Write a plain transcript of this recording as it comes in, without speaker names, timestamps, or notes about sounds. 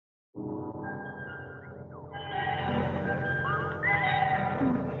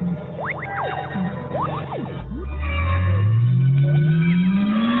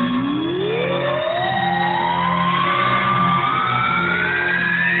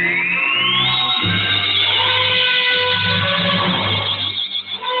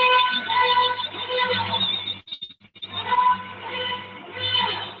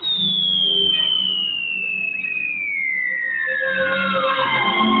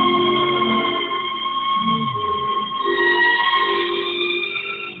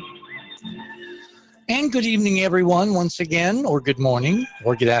And good evening, everyone, once again, or good morning,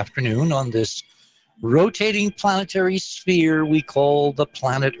 or good afternoon on this rotating planetary sphere we call the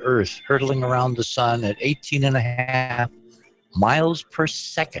planet Earth, hurtling around the sun at 18.5 miles per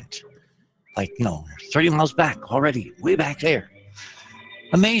second. 30 miles back already, way back there.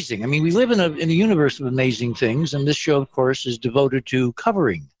 Amazing. I mean, we live in a universe of amazing things, and this show, of course, is devoted to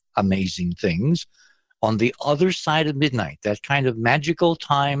covering amazing things on the other side of midnight, that kind of magical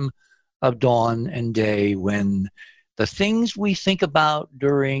time of dawn and day when the things we think about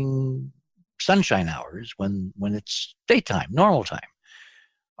during sunshine hours, when it's daytime, normal time,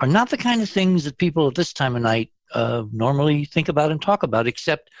 are not the kind of things that people at this time of night normally think about and talk about,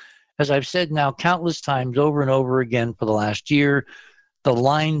 except, as I've said now countless times over and over again for the last year, the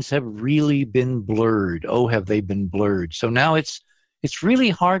lines have really been blurred. Oh, have they been blurred? So now it's really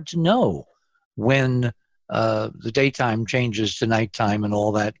hard to know when the daytime changes to nighttime and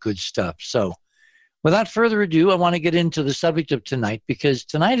all that good stuff. So without further ado, I want to get into the subject of tonight, because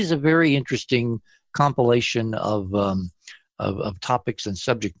tonight is a very interesting compilation of topics and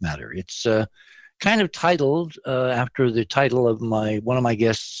subject matter. It's kind of titled after the title of one of my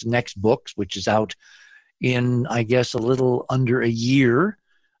guests' next books, which is out in, I guess, a little under a year,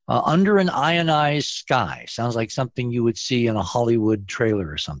 Under an Ionized Sky. Sounds like something you would see in a Hollywood trailer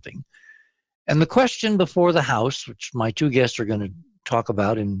or something. And the question before the House, which my two guests are going to talk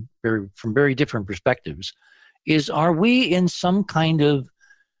about from very different perspectives, is, are we in some kind of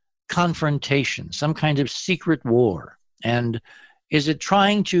confrontation, some kind of secret war? And is it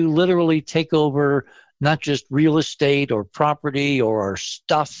trying to literally take over not just real estate or property or our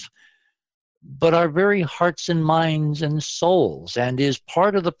stuff, but our very hearts and minds and souls? And is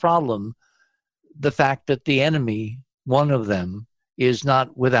part of the problem the fact that the enemy, one of them, is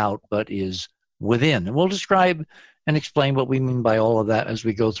not without, but is within? And we'll describe and explain what we mean by all of that as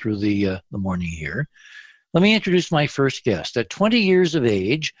we go through the morning here. Let me introduce my first guest. At 20 years of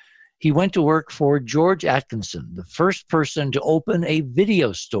age, he went to work for George Atkinson, the first person to open a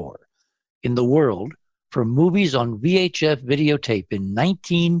video store in the world for movies on VHF videotape in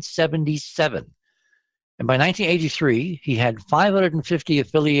 1977. And by 1983, he had 550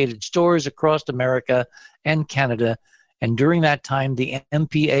 affiliated stores across America and Canada. And during that time, the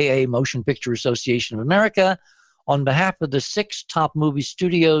MPAA, Motion Picture Association of America, on behalf of the 6 top movie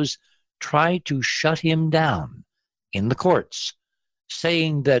studios, tried to shut him down in the courts,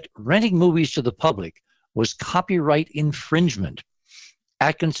 saying that renting movies to the public was copyright infringement.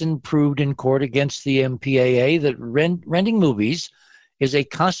 Atkinson proved in court against the MPAA that renting movies is a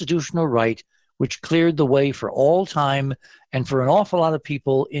constitutional right, which cleared the way for all time and for an awful lot of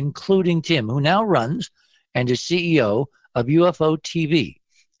people, including Tim, who now runs and is CEO of UFO TV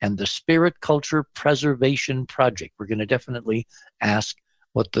and the Spirit Culture Preservation Project. We're going to definitely ask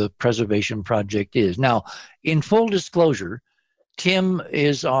what the Preservation Project is. Now, in full disclosure, Tim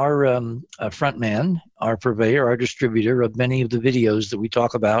is our front man, our purveyor, our distributor of many of the videos that we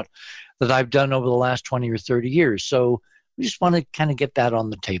talk about that I've done over the last 20 or 30 years. So we just want to kind of get that on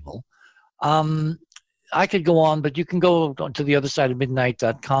the table. I could go on, but you can go to the other side of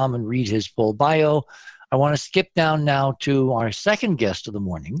midnight.com and read his full bio. I want to skip down now to our second guest of the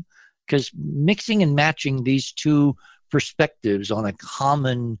morning, because mixing and matching these two perspectives on a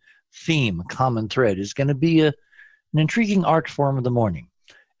common theme, a common thread, is going to be an intriguing art form of the morning.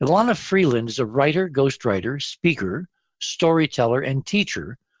 Ilana Freeland is a writer, ghostwriter, speaker, storyteller, and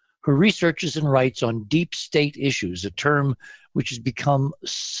teacher who researches and writes on deep state issues, a term which has become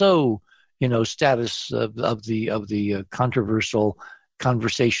so, status of the controversial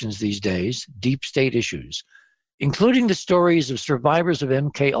conversations these days, deep state issues, including the stories of survivors of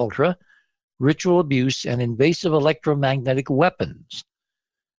MK Ultra, ritual abuse, and invasive electromagnetic weapons.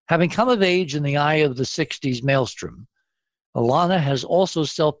 Having come of age in the eye of the 60s maelstrom, Ilana has also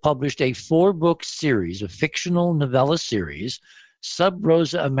self-published a 4-book series, a fictional novella series, Sub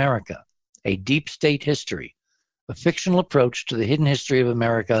Rosa America, A Deep State History, a fictional approach to the hidden history of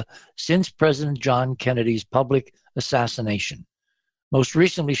America since President John Kennedy's public assassination. Most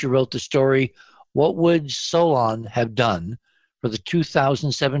recently, she wrote the story, What Would Solon Have Done?, for the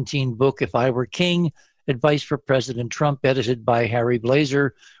 2017 book, If I Were King, Advice for President Trump, edited by Harry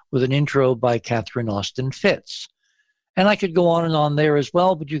Blazer, with an intro by Catherine Austin Fitts. And I could go on and on there as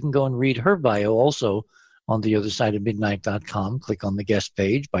well, but you can go and read her bio also on theothersideofmidnight.com. Click on the guest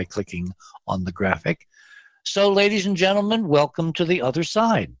page by clicking on the graphic. So, ladies and gentlemen, welcome to The Other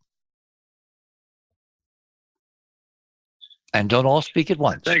Side. And don't all speak at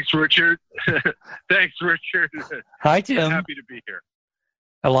once. Thanks, Richard. Thanks, Richard. Hi, Tim. Happy to be here.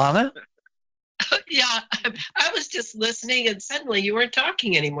 Alana? Yeah, I was just listening and suddenly you weren't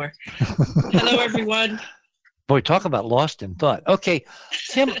talking anymore. Hello, everyone. Boy, talk about lost in thought. Okay,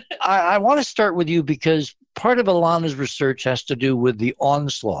 Tim, I want to start with you because part of Alana's research has to do with the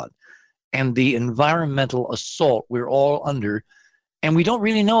onslaught and the environmental assault we're all under, and we don't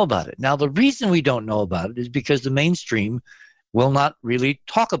really know about it. Now, the reason we don't know about it is because the mainstream will not really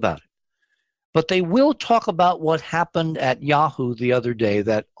talk about it. But they will talk about what happened at Yahoo the other day,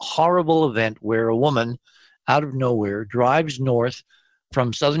 that horrible event where a woman out of nowhere drives north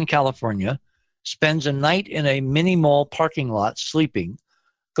from Southern California, spends a night in a mini mall parking lot sleeping,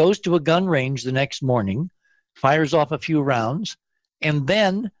 goes to a gun range the next morning, fires off a few rounds, and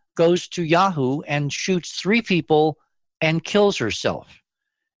then goes to Yahoo and shoots 3 people and kills herself.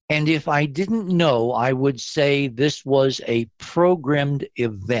 And if I didn't know, I would say this was a programmed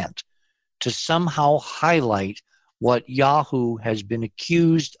event to somehow highlight what Yahoo has been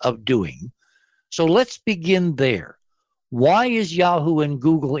accused of doing. So let's begin there. Why is Yahoo and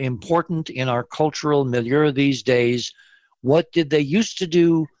Google important in our cultural milieu these days? What did they used to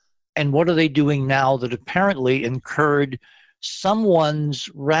do, and what are they doing now that apparently incurred someone's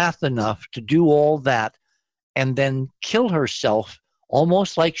wrath enough to do all that and then kill herself,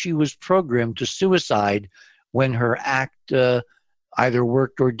 almost like she was programmed to suicide when her act either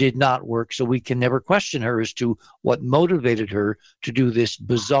worked or did not work, so we can never question her as to what motivated her to do this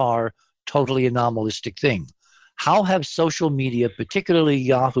bizarre, totally anomalistic thing. How have social media, particularly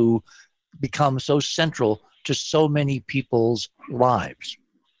Yahoo, become so central to so many people's lives?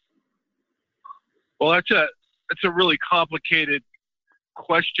 Well, that's a really complicated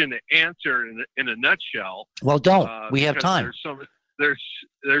question to answer in a nutshell. Well, don't. We have time.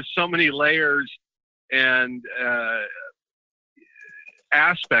 There's so many layers and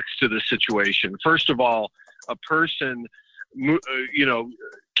aspects to the situation. First of all, a person,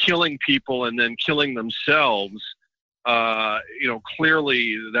 killing people and then killing themselves,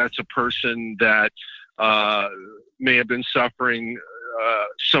 clearly that's a person that may have been suffering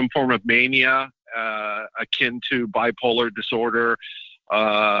some form of mania akin to bipolar disorder,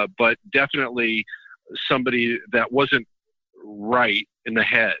 but definitely somebody that wasn't right in the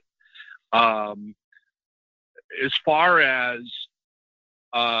head. As far as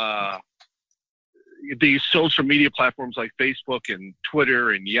these social media platforms like Facebook and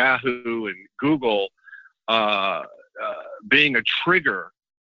Twitter and Yahoo and Google being a trigger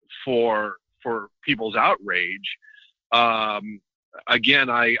for people's outrage, again,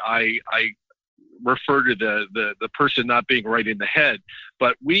 I refer to the person not being right in the head,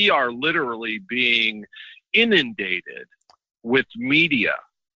 but we are literally being inundated with media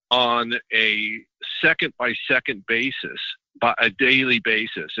on a second-by-second basis, by a daily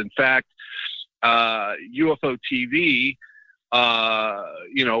basis. In fact, UFO TV,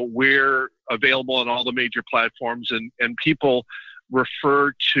 we're available on all the major platforms, and people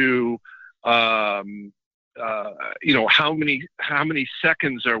refer to, how many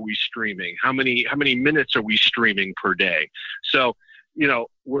seconds are we streaming? How many minutes are we streaming per day? So,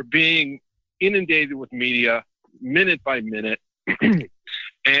 we're being inundated with media minute by minute,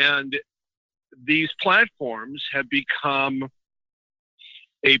 and these platforms have become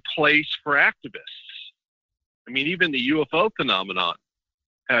a place for activists. I mean, even the UFO phenomenon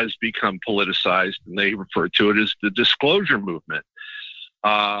has become politicized, and they refer to it as the disclosure movement.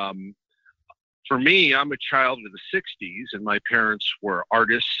 For me, I'm a child of the 60s, and my parents were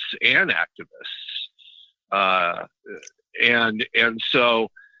artists and activists. And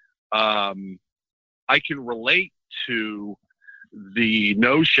so I can relate to the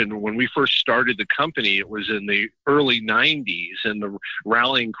notion when we first started the company. It was in the early 90s, and the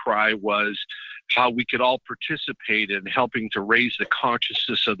rallying cry was how we could all participate in helping to raise the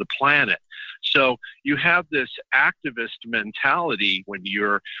consciousness of the planet. So you have this activist mentality when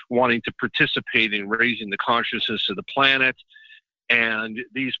you're wanting to participate in raising the consciousness of the planet, and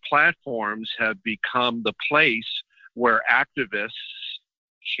these platforms have become the place where activists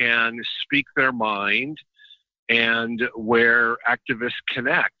can speak their mind and where activists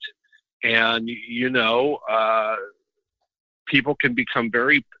connect. And, people can become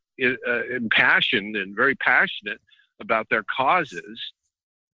very impassioned and very passionate about their causes.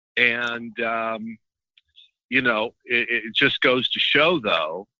 And, it just goes to show,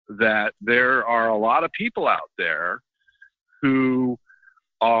 though, that there are a lot of people out there who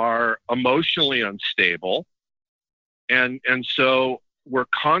are emotionally unstable. And so we're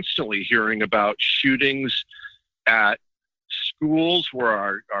constantly hearing about shootings at schools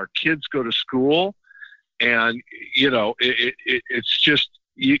where our kids go to school. And, it's just,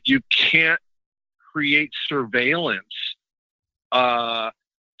 you can't create surveillance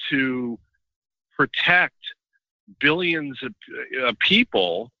to protect billions of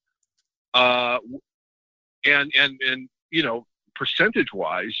people. And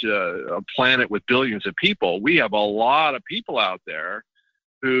percentage-wise, a planet with billions of people, we have a lot of people out there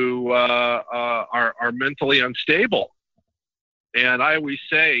who are mentally unstable. And I always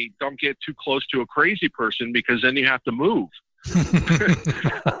say, don't get too close to a crazy person because then you have to move.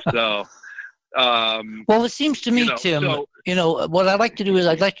 So, well, it seems to me, Tim, what I'd like to do is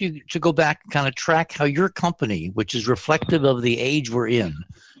I'd like you to go back and kind of track how your company, which is reflective of the age we're in,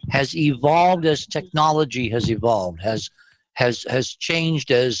 has evolved as technology has evolved, has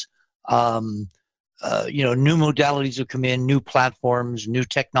changed as new modalities have come in, new platforms, new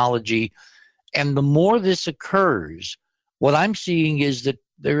technology. And the more this occurs, what I'm seeing is that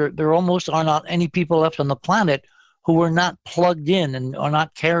there almost are not any people left on the planet who are not plugged in and are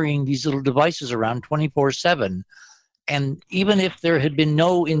not carrying these little devices around 24/7. And even if there had been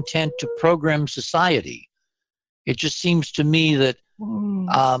no intent to program society, it just seems to me that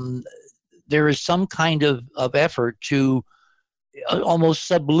there is some kind of effort to almost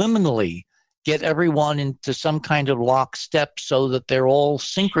subliminally get everyone into some kind of lockstep so that they're all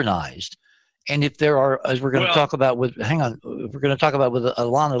synchronized. And if there are, as we're going to talk about with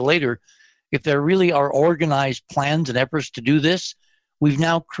Alana later, if there really are organized plans and efforts to do this, we've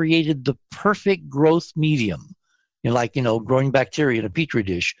now created the perfect growth medium, growing bacteria in a petri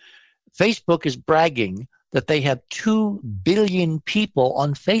dish. Facebook is bragging that they have 2 billion people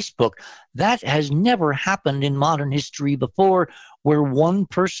on Facebook. That has never happened in modern history before, where one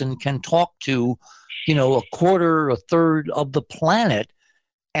person can talk to, a quarter, a third of the planet.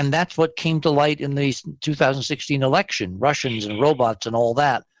 And that's what came to light in the 2016 election. Russians and robots and all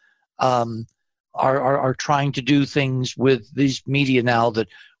that are trying to do things with these media now that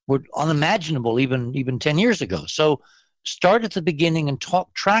were unimaginable even 10 years ago. So start at the beginning and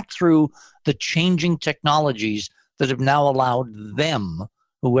track through the changing technologies that have now allowed them,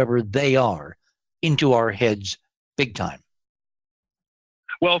 whoever they are, into our heads big time.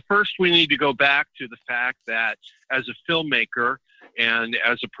 Well, first we need to go back to the fact that as a filmmaker and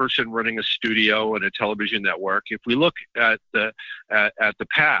as a person running a studio and a television network, if we look at the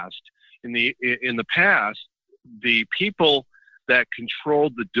past, in the past, the people that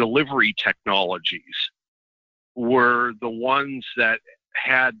controlled the delivery technologies were the ones that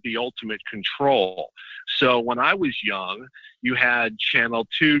had the ultimate control. So when I was young, you had Channel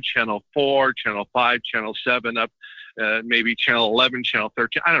 2, Channel 4, Channel 5, Channel 7, up maybe Channel 11, Channel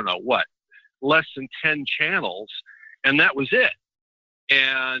 13, I don't know what, less than 10 channels, and that was it.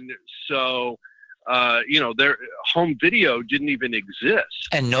 And so, their home video didn't even exist.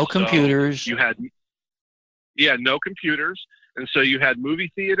 And no computers. So you had, no computers. And so you had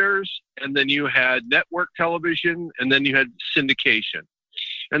movie theaters, and then you had network television, and then you had syndication.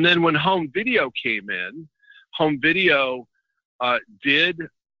 And then when home video came in, home video did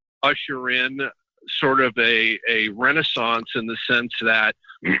usher in sort of a renaissance in the sense that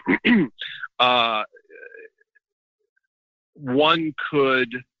one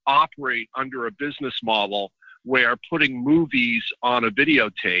could operate under a business model where putting movies on a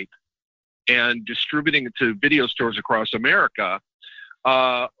videotape and distributing it to video stores across America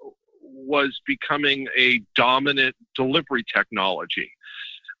was becoming a dominant delivery technology.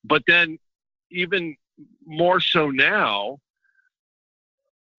 But then even more so now,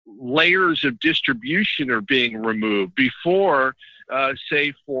 layers of distribution are being removed. Before,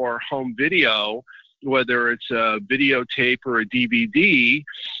 say for home video, whether it's a videotape or a DVD,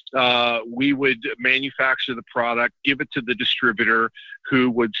 we would manufacture the product, give it to the distributor, who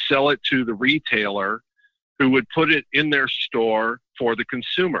would sell it to the retailer, who would put it in their store for the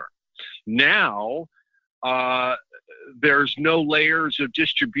consumer. Now, there's no layers of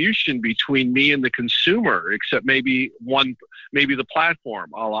distribution between me and the consumer, except maybe the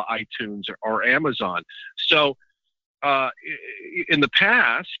platform, a la iTunes or Amazon. So, in the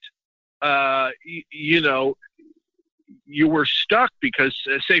past, you were stuck because,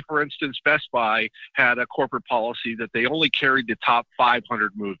 say, for instance, Best Buy had a corporate policy that they only carried the top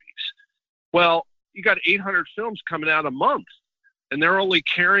 500 movies. Well, you got 800 films coming out a month, and they're only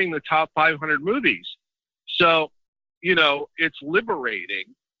carrying the top 500 movies. So, it's liberating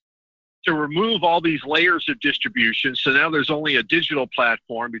to remove all these layers of distribution. So now there's only a digital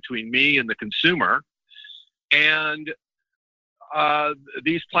platform between me and the consumer. And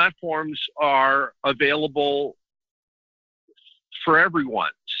these platforms are available for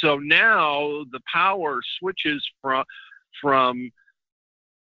everyone. So now the power switches from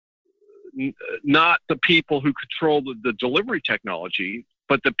not the people who control the delivery technology,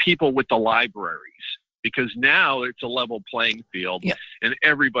 but the people with the libraries, because now it's a level playing field, and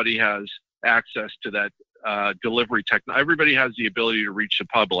everybody has access to that delivery technology. Everybody has the ability to reach the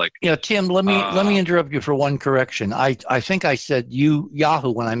public. Yeah, Tim, let me interrupt you for one correction. I think I said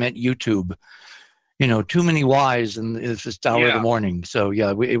Yahoo when I meant YouTube. You know, too many Y's and it's this hour of the morning. So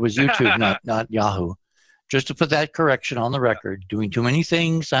yeah, it was YouTube, not Yahoo. Just to put that correction on the record, doing too many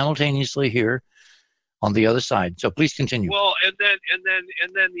things simultaneously here on the other side. So please continue. Well, and then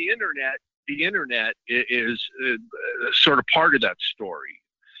the internet is sort of part of that story,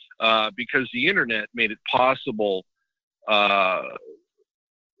 because the internet made it possible so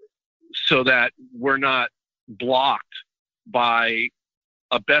that we're not blocked by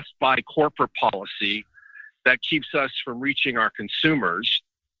a Best Buy corporate policy that keeps us from reaching our consumers.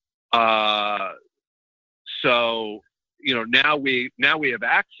 So, you know, now we have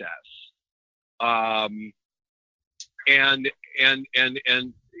access, and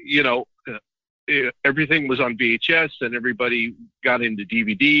you know, everything was on VHS, and everybody got into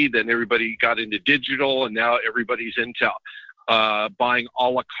DVD, then everybody got into digital, and now everybody's into buying a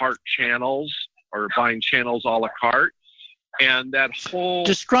la carte channels, or buying channels a la carte. And that whole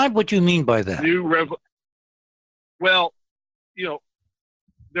describe what you mean by that. Well, you know,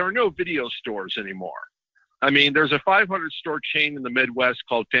 there are no video stores anymore. I mean, there's a 500 store chain in the Midwest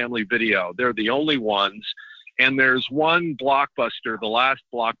called Family Video. They're the only ones. And there's one Blockbuster, the last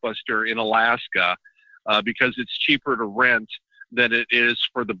Blockbuster in Alaska, because it's cheaper to rent than it is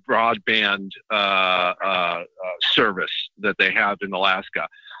for the broadband service that they have in Alaska.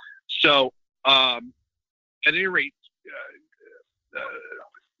 So, at any rate,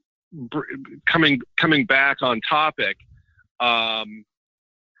 coming back on topic, I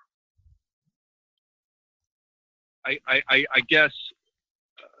guess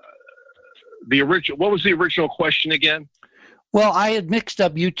what was the original question again? Well, I had mixed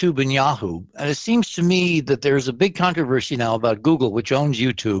up YouTube and Yahoo, and it seems to me that there's a big controversy now about Google, which owns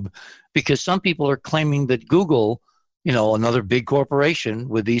YouTube, because some people are claiming that Google, you know, another big corporation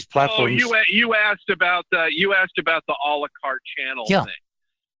with these platforms. Oh, you asked about the a la carte channel thing,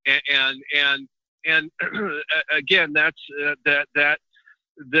 and again, that's that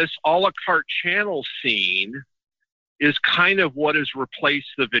this a la carte channel scene is kind of what has replaced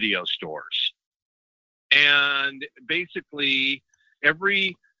the video stores. And basically,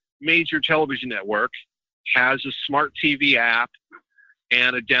 every major television network has a smart TV app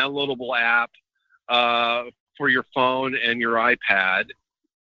and a downloadable app for your phone and your iPad.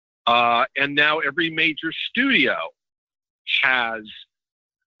 And now every major studio has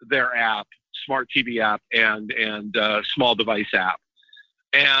their app, smart TV app, and small device app.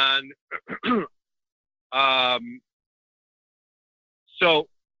 And so,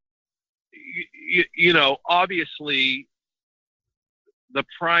 you know, obviously, the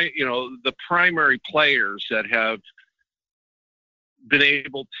primary players that have been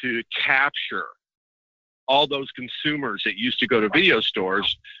able to capture all those consumers that used to go to video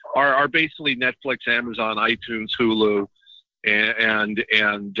stores are basically Netflix, Amazon, iTunes, Hulu,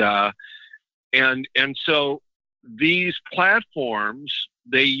 and so these platforms,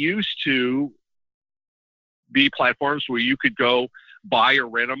 they used to be platforms where you could go buy or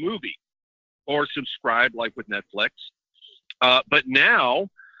rent a movie or subscribe, like with Netflix. But now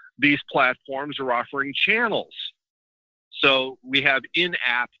these platforms are offering channels. So we have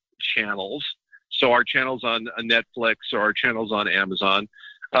in-app channels. So our channels on Netflix or our channels on Amazon,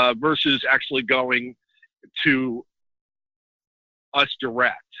 versus actually going to us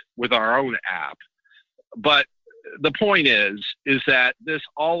direct with our own app. But the point is that this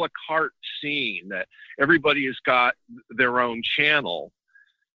a la carte scene, that everybody has got their own channel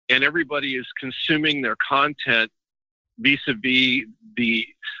and everybody is consuming their content vis-a-vis the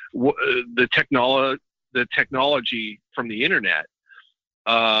technology from the internet,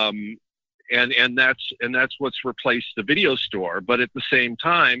 and that's what's replaced the video store. But at the same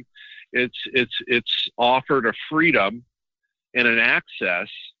time, it's offered a freedom and an access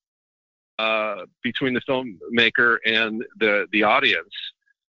between the filmmaker and the audience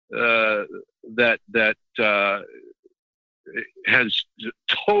that has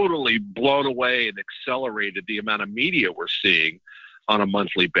totally blown away and accelerated the amount of media we're seeing on a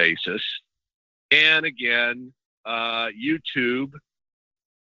monthly basis. And again, YouTube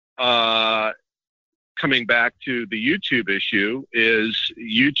coming back to the YouTube issue, is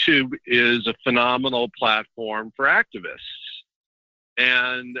YouTube is a phenomenal platform for activists.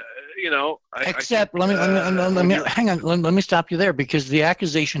 And, except, let me hang on. Let me stop you there, because the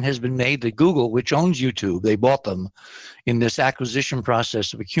accusation has been made that Google, which owns YouTube, they bought them in this acquisition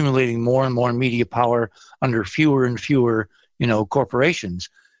process of accumulating more and more media power under fewer and fewer, corporations.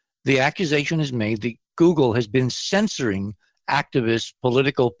 The accusation is made that Google has been censoring activists,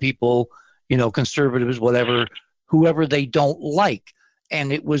 political people, conservatives, whatever, whoever they don't like.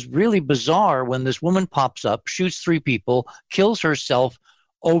 And it was really bizarre when this woman pops up, shoots 3 people, kills herself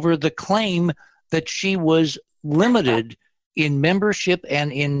over the claim that she was limited in membership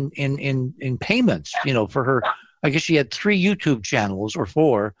and in payments, for her. I guess she had 3 YouTube channels or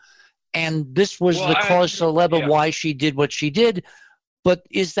 4. And this was the cause célèbre of why she did what she did. But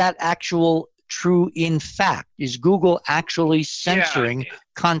is that actual true in fact? Is Google actually censoring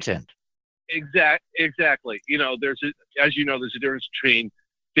content? Exactly. There's a difference between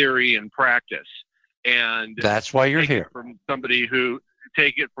theory and practice, and that's why you're here.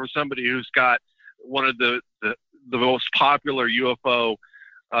 Take it from somebody who's got one of the most popular UFO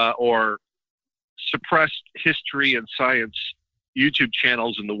or suppressed history and science YouTube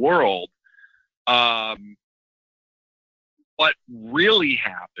channels in the world. What really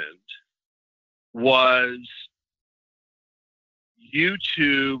happened was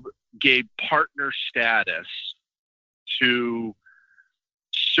YouTube gave partner status to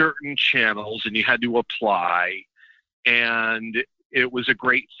certain channels, and you had to apply, and it was a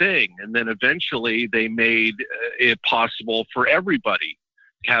great thing. And then eventually they made it possible for everybody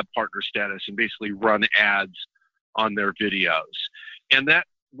to have partner status and basically run ads on their videos. And that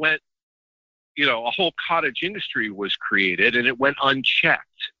went, a whole cottage industry was created, and it went unchecked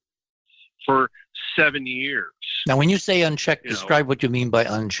for 7 years. Now, when you say unchecked, describe what you mean by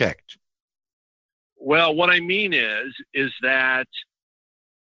unchecked. Well, what I mean is that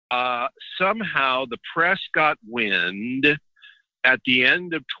somehow the press got wind at the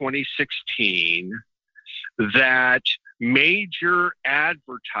end of 2016 that major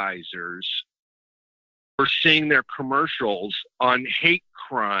advertisers were seeing their commercials on hate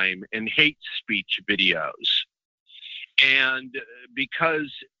crime and hate speech videos. And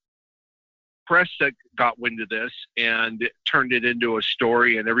because press that got wind of this and turned it into a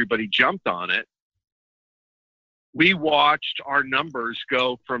story and everybody jumped on it, we watched our numbers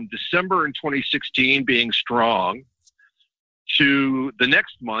go from December in 2016 being strong to the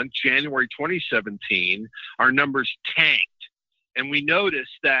next month, January 2017, our numbers tanked. And we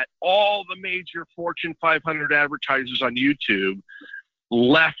noticed that all the major Fortune 500 advertisers on YouTube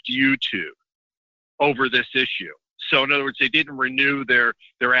left YouTube over this issue. So in other words, they didn't renew their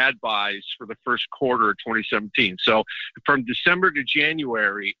ad buys for the first quarter of 2017. So from December to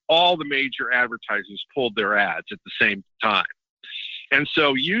January, all the major advertisers pulled their ads at the same time. And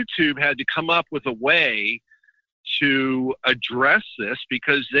so YouTube had to come up with a way to address this,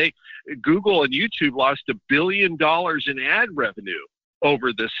 because Google and YouTube lost $1 billion in ad revenue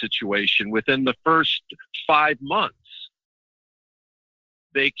over this situation within the first 5 months.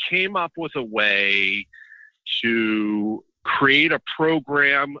 They came up with a way to create a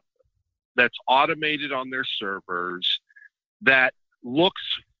program that's automated on their servers that looks,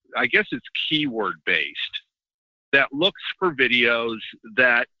 I guess it's keyword based, that looks for videos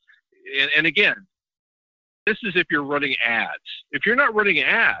that, and again, this is if you're running ads. If you're not running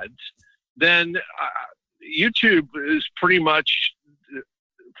ads, then YouTube is pretty much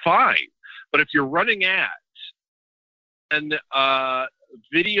fine. But if you're running ads, and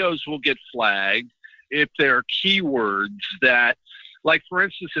videos will get flagged if there are keywords that, like for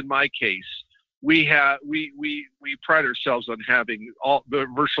instance, in my case, we pride ourselves on having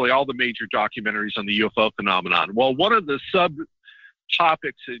virtually all the major documentaries on the UFO phenomenon. Well, one of the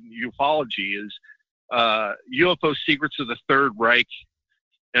subtopics in ufology is UFO secrets of the Third Reich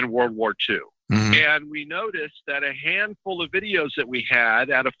and World War II. Mm-hmm. And we noticed that a handful of videos that we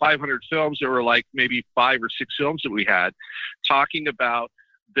had out of 500 films, there were like maybe 5 or 6 films that we had talking about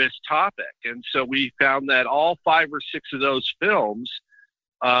this topic. And so we found that all 5 or 6 of those films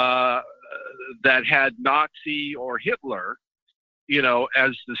that had Nazi or Hitler,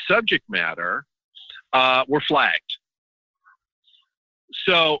 as the subject matter, were flagged.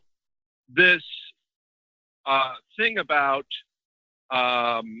 So this thing about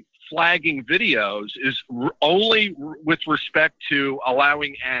flagging videos is only with respect to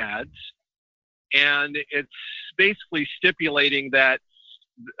allowing ads, and it's basically stipulating that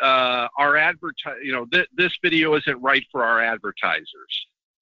our this video isn't right for our advertisers.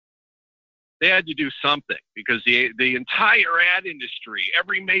 They had to do something, because the entire ad industry,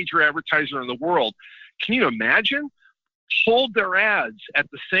 every major advertiser in the world, Can you imagine? Pulled their ads at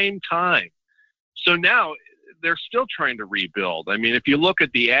the same time. So now they're still trying to rebuild. I mean, if you look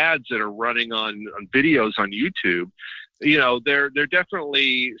at the ads that are running on videos on YouTube, you know, they're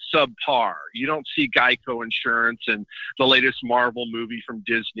definitely subpar. You don't see Geico Insurance and the latest Marvel movie from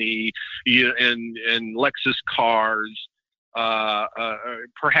Disney, and Lexus cars.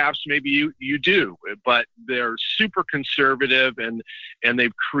 Perhaps maybe you do, but they're super conservative, and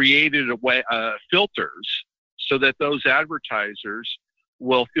they've created a way filters so that those advertisers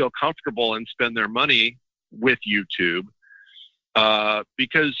will feel comfortable and spend their money with YouTube,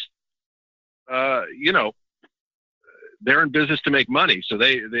 because you know, they're in business to make money, so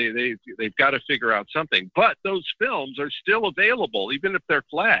they've got to figure out something. But those films are still available, even if they're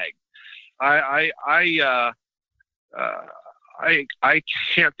flagged. I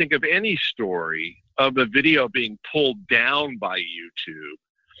can't think of any story of a video being pulled down by YouTube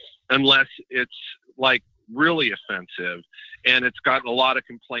unless it's like really offensive and it's gotten a lot of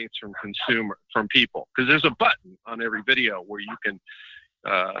complaints from people, because there's a button on every video where you can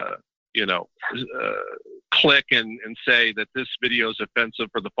click and say that this video is offensive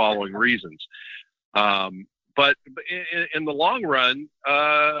for the following reasons. But in the long run,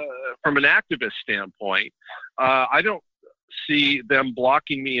 from an activist standpoint, I don't see them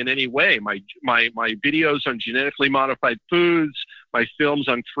blocking me in any way. My videos on genetically modified foods, my films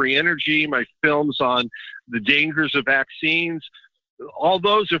on free energy, my films on the dangers of vaccines, all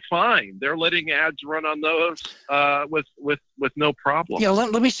those are fine. They're letting ads run on those with no problem. Yeah,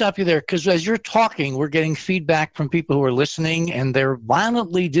 let me stop you there, because as you're talking, we're getting feedback from people who are listening, and they're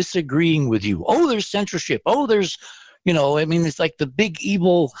violently disagreeing with you. Oh, there's censorship. Oh, there's, I mean, it's like the big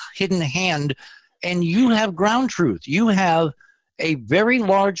evil hidden hand. And you have ground truth. You have a very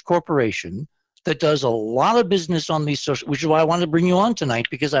large corporation that does a lot of business on these social, which is why I wanted to bring you on tonight,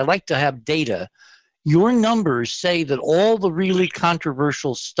 because I like to have data. Your numbers say that all the really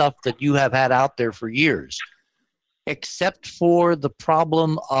controversial stuff that you have had out there for years, except for the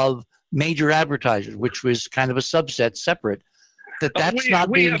problem of major advertisers, which was kind of a subset separate, that's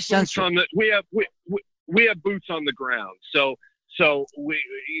not being censored. We have boots on the ground. So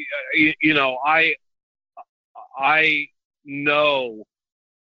I know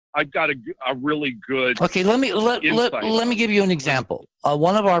I've got a really good. Okay, let me give you an example.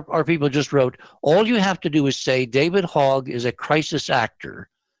 One of our people just wrote, all you have to do is say David Hogg is a crisis actor,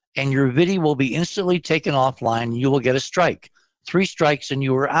 and your video will be instantly taken offline. You will get a strike. 3 strikes and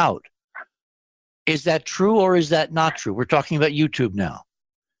you are out. Is that true or is that not true? We're talking about YouTube now.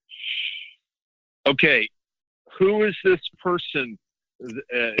 Okay. Who is this person?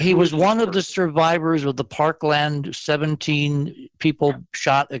 He was one of the survivors of the Parkland 17 people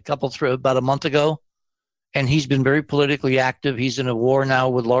shot about a month ago. And he's been very politically active. He's in a war now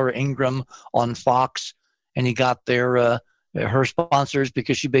with Laura Ingraham on Fox. And he got her sponsors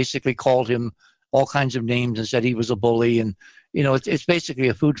because she basically called him all kinds of names and said he was a bully. And, it's basically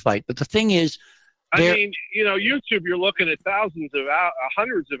a food fight. But the thing is, YouTube, you're looking at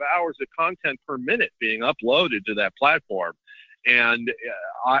hundreds of hours of content per minute being uploaded to that platform. And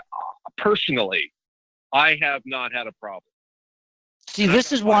I personally have not had a problem. See,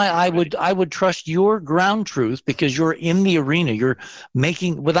 this is why I would trust your ground truth, because you're in the arena. You're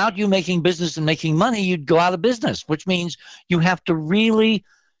without you making business and making money, you'd go out of business, which means you have to really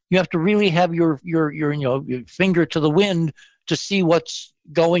have your finger to the wind to see what's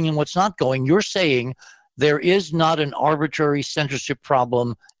going and what's not going. You're saying there is not an arbitrary censorship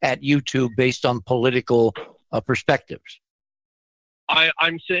problem at YouTube based on political perspectives.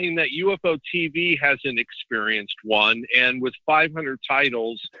 I'm saying that UFO TV hasn't experienced one, and with 500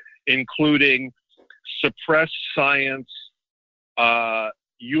 titles, including suppressed science,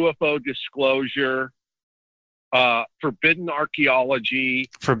 UFO disclosure, forbidden archaeology,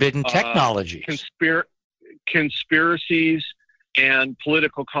 forbidden technologies, conspiracies, and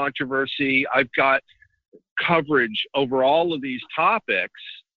political controversy. I've got coverage over all of these topics,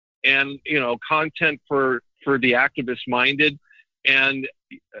 and content for the activist minded. And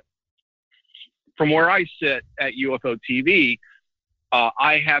from where I sit at UFO TV,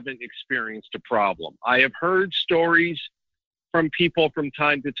 I haven't experienced a problem. I have heard stories from people from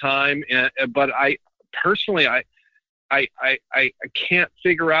time to time, but I personally, I can't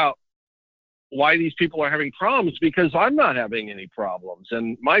figure out why these people are having problems, because I'm not having any problems,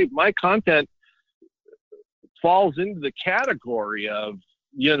 and my content falls into the category of,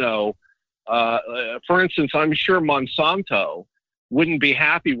 for instance, I'm sure Monsanto wouldn't be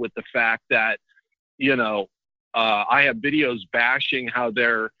happy with the fact that, I have videos bashing how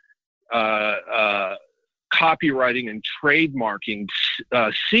they're copywriting and trademarking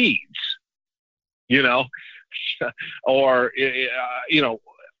seeds. you know, or,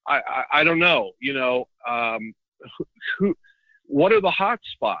 I don't know, what are the hot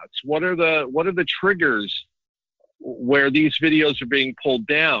spots? What are the triggers where these videos are being pulled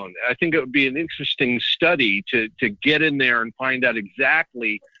down? I think it would be an interesting study to get in there and find out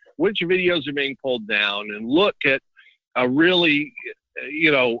exactly which videos are being pulled down and look at a really,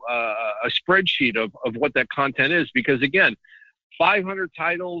 a spreadsheet of what that content is. Because again, 500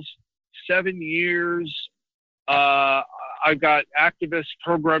 titles, 7 years. I've got activist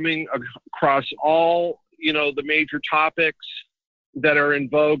programming across all, the major topics that are in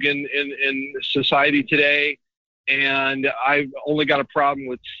vogue in society today. And I've only got a problem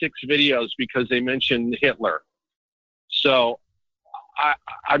with 6 videos because they mentioned Hitler. So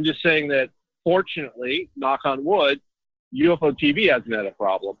I'm just saying that, fortunately, knock on wood, UFO TV hasn't had a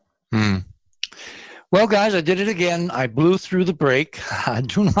problem. Well, guys, I did it again. I blew through the break. I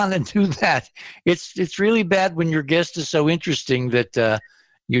do not want to do that. It's really bad when your guest is so interesting that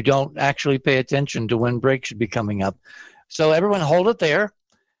you don't actually pay attention to when break should be coming up. So everyone hold it there.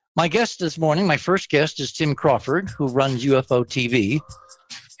 My guest this morning, my first guest, is Tim Crawford, who runs UFO TV.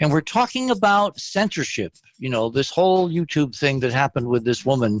 And we're talking about censorship. This whole YouTube thing that happened with this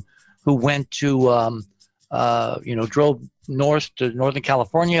woman who went to, drove north to Northern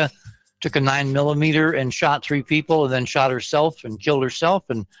California, took a 9mm and shot 3 people and then shot herself and killed herself.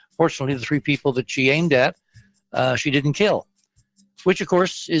 And fortunately, the 3 people that she aimed at, she didn't kill, which, of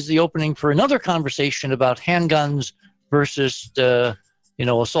course, is the opening for another conversation about handguns versus,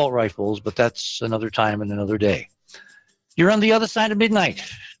 assault rifles. But that's another time and another day. You're on the other side of midnight.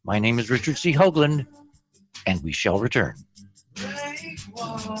 My name is Richard C. Hoagland, and we shall return.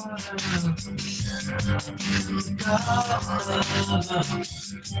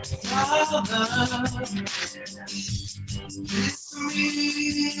 It's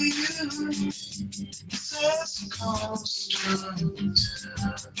me, it's constant.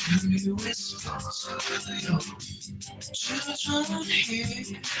 You whisper to your children here.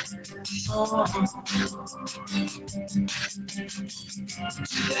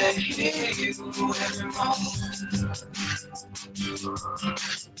 Do they hear you every moment?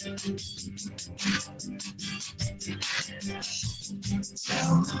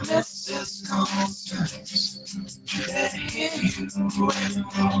 Tell them this is constant. Do they hear you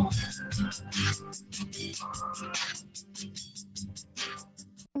anymore?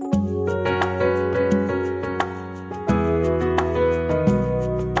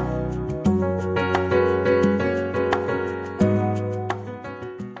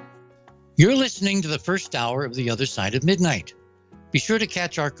 You're listening to the first hour of The Other Side of Midnight. Be sure to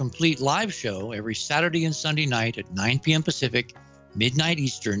catch our complete live show every Saturday and Sunday night at 9 p.m. Pacific, midnight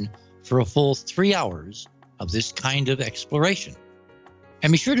Eastern, for a full 3 hours of this kind of exploration.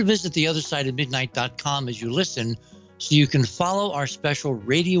 And be sure to visit theothersideofmidnight.com as you listen so you can follow our special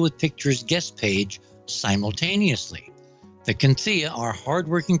Radio with Pictures guest page simultaneously. The Cynthia, our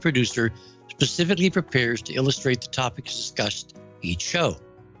hardworking producer, specifically prepares to illustrate the topics discussed each show.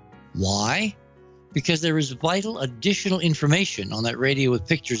 Why? Because there is vital additional information on that Radio with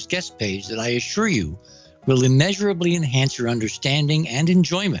Pictures guest page that I assure you will immeasurably enhance your understanding and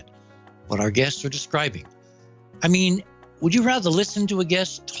enjoyment of what our guests are describing. I mean, would you rather listen to a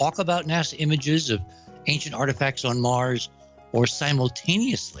guest talk about NASA images of ancient artifacts on Mars, or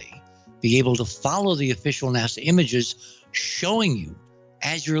simultaneously be able to follow the official NASA images showing you,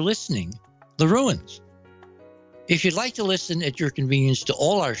 as you're listening, the ruins? If you'd like to listen at your convenience to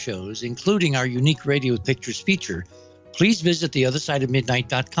all our shows, including our unique Radio with Pictures feature, please visit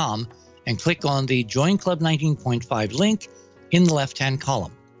theothersideofmidnight.com and click on the Join Club 19.5 link in the left-hand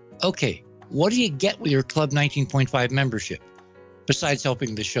column. Okay, what do you get with your Club 19.5 membership, besides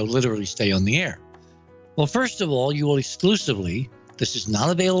helping the show literally stay on the air? Well, first of all, you will exclusively, this is not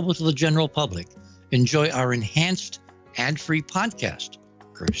available to the general public, enjoy our enhanced ad-free podcast,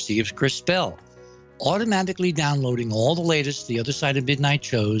 courtesy of Chris Bell, automatically downloading all the latest The Other Side of Midnight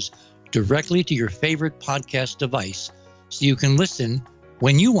shows directly to your favorite podcast device so you can listen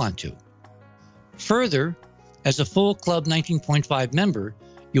when you want to. Further, as a full Club 19.5 member,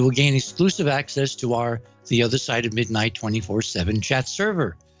 you will gain exclusive access to our The Other Side of Midnight 24/7 chat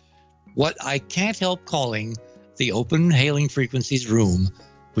server, what I can't help calling the Open Hailing Frequencies room,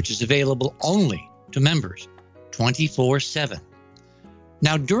 which is available only to members 24/7.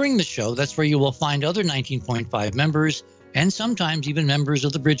 Now, during the show, that's where you will find other 19.5 members and sometimes even members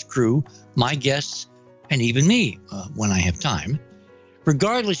of the bridge crew, my guests, and even me when I have time.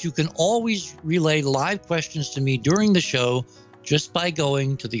 Regardless, you can always relay live questions to me during the show just by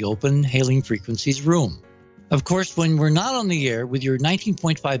going to the Open Hailing Frequencies room. Of course, when we're not on the air with your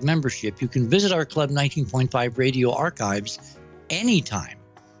 19.5 membership, you can visit our Club 19.5 radio archives anytime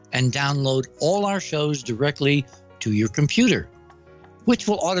and download all our shows directly to your computer, which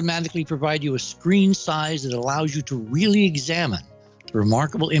will automatically provide you a screen size that allows you to really examine the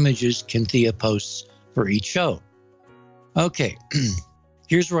remarkable images Cynthia posts for each show. Okay,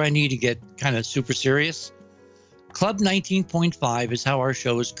 here's where I need to get kind of super serious. Club 19.5 is how our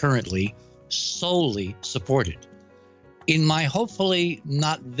show is currently solely supported. In my hopefully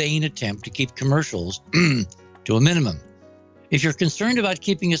not vain attempt to keep commercials to a minimum. If you're concerned about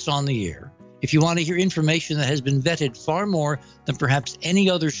keeping us on the air, if you want to hear information that has been vetted far more than perhaps any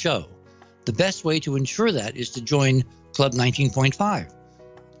other show, the best way to ensure that is to join Club 19.5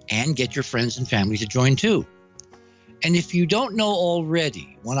 and get your friends and family to join too. And if you don't know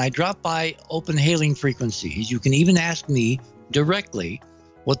already, when I drop by open hailing frequencies, you can even ask me directly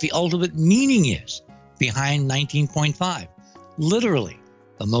what the ultimate meaning is behind 19.5. Literally,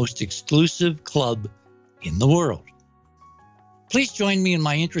 the most exclusive club in the world. Please join me and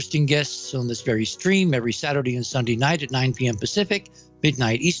my interesting guests on this very stream every Saturday and Sunday night at 9 p.m. Pacific,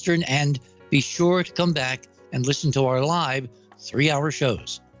 midnight Eastern, and be sure to come back and listen to our live 3-hour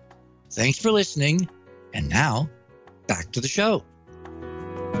shows. Thanks for listening, and now, back to the show.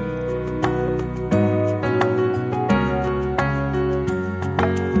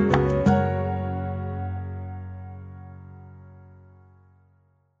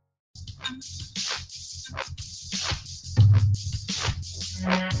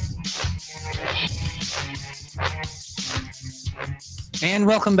 And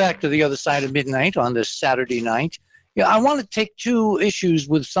welcome back to The Other Side of Midnight on this Saturday night. Yeah, I want to take two issues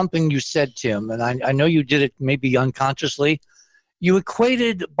with something you said, Tim, and I know you did it maybe unconsciously. You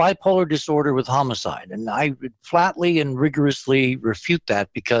equated bipolar disorder with homicide, and I would flatly and rigorously refute that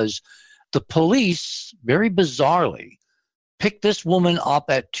because the police, very bizarrely, picked this woman up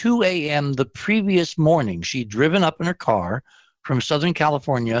at 2 a.m. the previous morning. She'd driven up in her car from Southern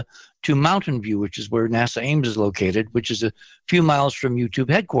California to Mountain View, which is where NASA Ames is located, which is a few miles from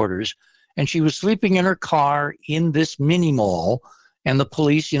YouTube headquarters. And she was sleeping in her car in this mini mall. And the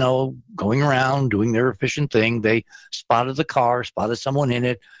police, going around doing their efficient thing, they spotted the car, spotted someone in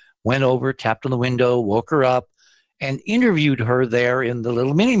it, went over, tapped on the window, woke her up, and interviewed her there in the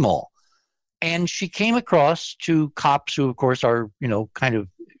little mini mall. And she came across two cops who, of course, are, kind of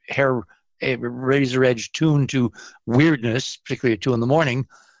razor edge tuned to weirdness, particularly at 2 a.m.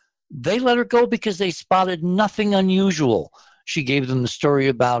 They let her go because they spotted nothing unusual. She gave them the story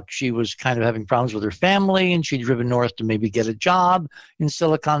about she was kind of having problems with her family and she'd driven north to maybe get a job in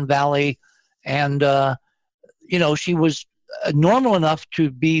Silicon Valley. And, she was normal enough to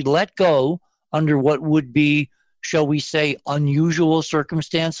be let go under what would be, shall we say, unusual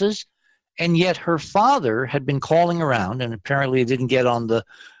circumstances. And yet her father had been calling around, and apparently it didn't get on the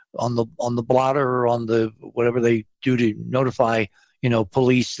blotter or on the whatever they do to notify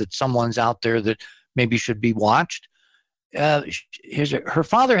police that someone's out there that maybe should be watched. Her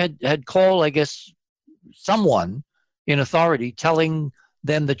father had called, I guess, someone in authority telling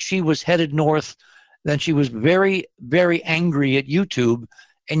them that she was headed north. Then she was very, very angry at YouTube,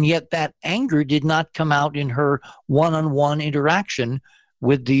 and yet that anger did not come out in her one-on-one interaction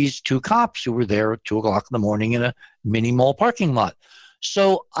with these two cops who were there at 2 o'clock in the morning in a mini mall parking lot.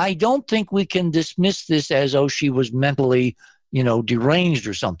 So I don't think we can dismiss this as, she was mentally, deranged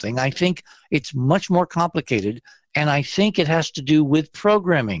or something. I think it's much more complicated, and I think it has to do with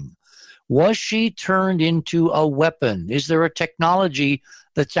programming. Was she turned into a weapon? Is there a technology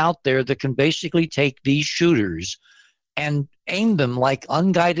that's out there that can basically take these shooters and aim them like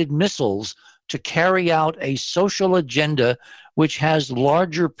unguided missiles to carry out a social agenda which has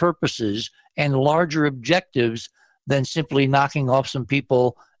larger purposes and larger objectives than simply knocking off some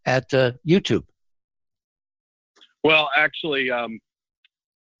people at YouTube? Well, actually,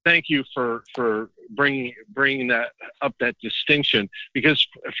 thank you for bringing that up, that distinction, because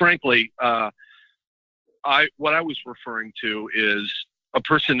frankly, what I was referring to is a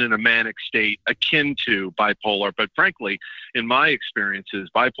person in a manic state akin to bipolar. But frankly, in my experiences,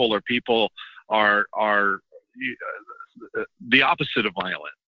 bipolar people are the opposite of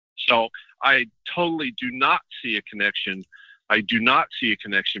violent. So I totally do not see a connection. I do not see a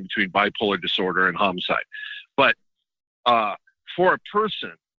connection between bipolar disorder and homicide. But for a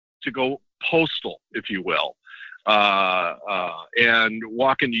person to go postal, if you will, and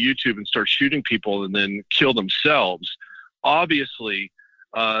walk into YouTube and start shooting people and then kill themselves, obviously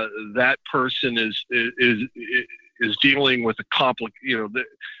that person is dealing with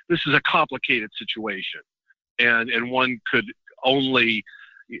this is a complicated situation, and one could only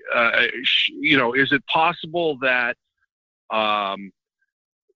is it possible that the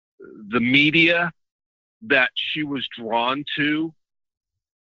media that she was drawn to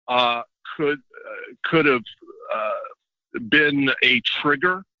could have been a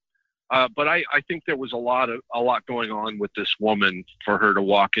trigger? But I think there was a lot going on with this woman for her to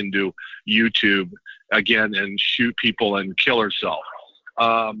walk into YouTube again and shoot people and kill herself.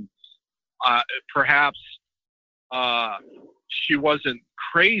 Perhaps she wasn't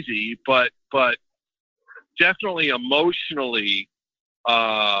crazy, but definitely emotionally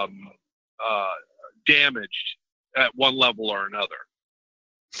damaged at one level or another.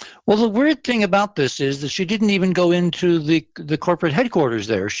 Well, the weird thing about this is that she didn't even go into the corporate headquarters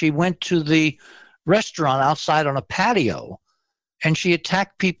there. She went to the restaurant outside on a patio, and she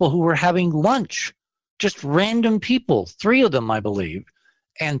attacked people who were having lunch, just random people, 3 of them, I believe.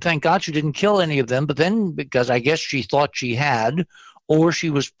 And thank God she didn't kill any of them. But then, because I guess she thought she had, or she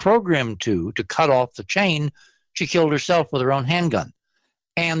was programmed to cut off the chain, she killed herself with her own handgun.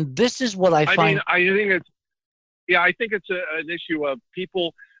 And this is what I find. I think it's an issue of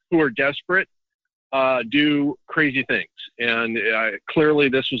people who are desperate do crazy things. And clearly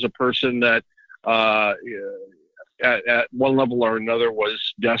this was a person that at one level or another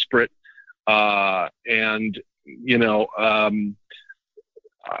was desperate. Well,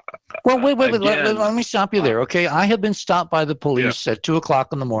 wait. Let me stop you there, okay? I have been stopped by the police at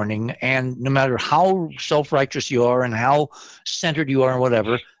 2:00 in the morning, and no matter how self-righteous you are and how centered you are and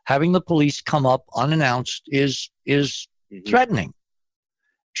whatever, having the police come up unannounced is threatening.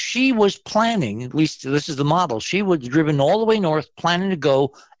 She was planning, at least this is the model, she was driven all the way north, planning to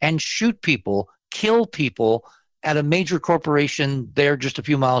go and shoot people, kill people at a major corporation there just a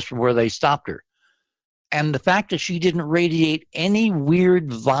few miles from where they stopped her. And the fact that she didn't radiate any weird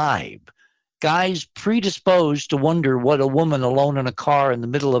vibe, guys predisposed to wonder what a woman alone in a car in the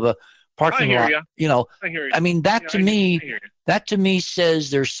middle of a parking lot, I hear you. I mean, that to me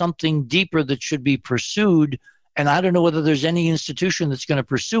says there's something deeper that should be pursued. And I don't know whether there's any institution that's going to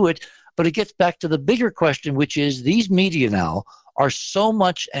pursue it, but it gets back to the bigger question, which is these media now are so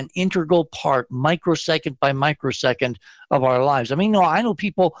much an integral part, microsecond by microsecond, of our lives. I mean, I know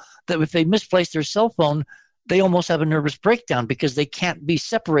people that if they misplace their cell phone, they almost have a nervous breakdown because they can't be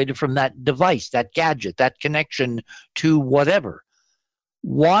separated from that device, that gadget, that connection to whatever.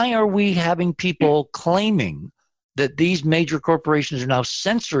 Why are we having people claiming that these major corporations are now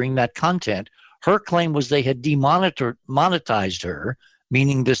censoring that content? Her claim was they had demonetized her,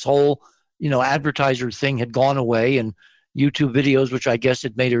 meaning this whole, advertiser thing had gone away, and YouTube videos, which I guess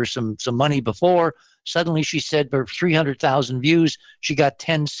had made her some money before, suddenly she said for 300,000 views, she got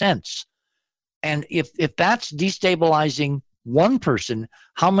 10 cents. And if that's destabilizing one person,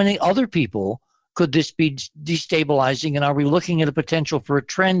 how many other people could this be destabilizing? And are we looking at a potential for a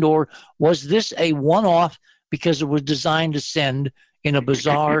trend, or was this a one-off because it was designed to send, in a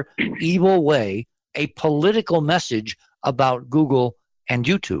bizarre, evil way, a political message about Google and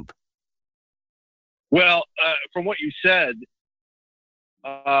YouTube? Well, from what you said,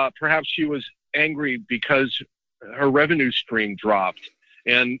 perhaps she was angry because her revenue stream dropped.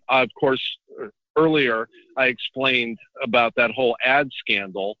 And of course, earlier I explained about that whole ad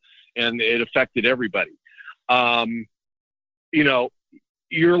scandal, and it affected everybody.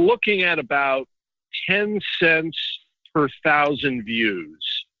 You're looking at about 10 cents per 1,000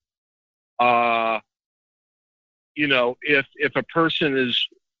 views. If a person is,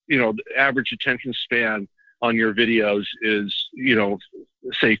 the average attention span on your videos is,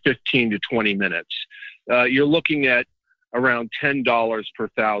 say 15 to 20 minutes, you're looking at around $10 per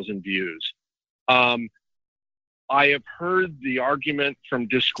 1,000 views. I have heard the argument from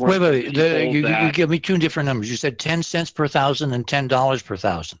disgruntled Wait. You give me 2 different numbers. You said 10 cents per 1,000 and $10 per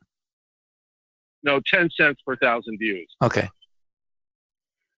 1,000. No, 10 cents per 1,000 views. Okay.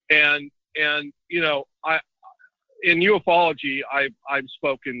 And in ufology, I've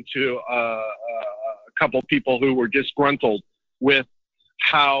spoken to a couple of people who were disgruntled with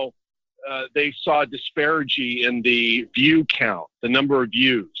how they saw disparity in the view count, the number of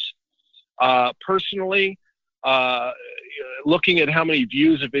views. Personally, looking at how many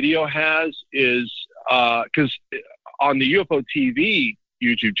views a video has is because on the UFO TV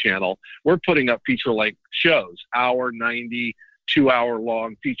YouTube channel, we're putting up feature-length shows, hour, 90, 2-hour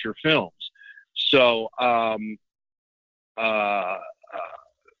long feature films. So,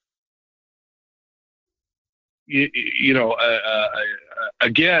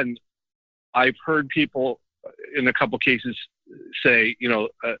 again, I've heard people in a couple cases say,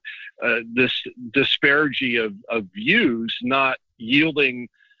 this disparity of views not yielding,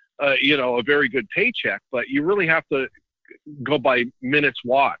 a very good paycheck, but you really have to go by minutes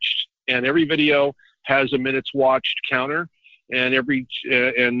watched, and every video has a minutes watched counter, and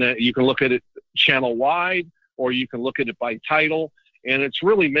you can look at it channel wide, or you can look at it by title, and it's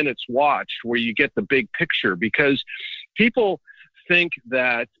really minutes watched where you get the big picture, because people think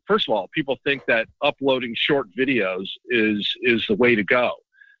that, first of all, people think that uploading short videos is the way to go.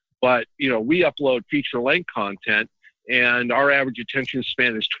 But, we upload feature-length content, and our average attention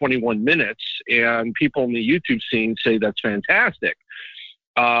span is 21 minutes, and people in the YouTube scene say that's fantastic.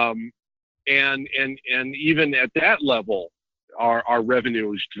 And even at that level, our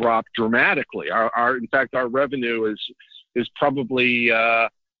revenue has dropped dramatically. In fact, our revenue is probably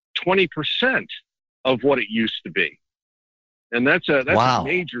 20% of what it used to be. And that's Wow. a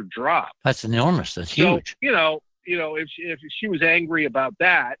major drop. That's enormous. That's huge. So, if she was angry about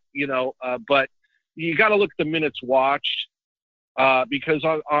that, but you got to look at the minutes watched, because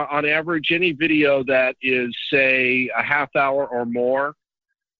on average, any video that is, say, a half hour or more,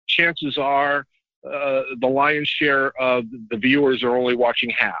 chances are the lion's share of the viewers are only watching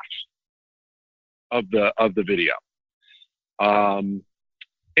half of the video.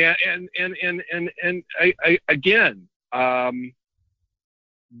 Again,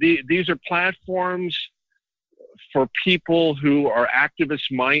 these are platforms for people who are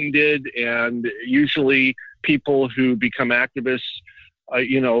activist minded, and usually people who become activists,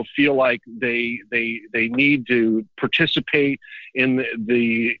 feel like they need to participate in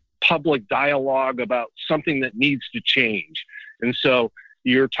the public dialogue about something that needs to change. And so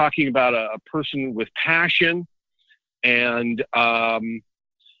you're talking about a person with passion, and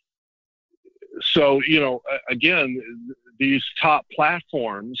so, again, these top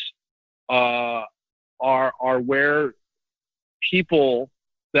platforms are where people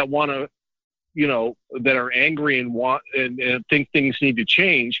that want to, that are angry and want and think things need to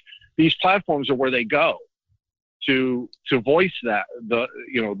change, these platforms are where they go to voice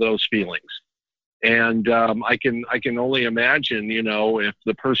those feelings. And I can only imagine, if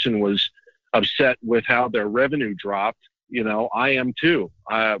the person was upset with how their revenue dropped, I am too.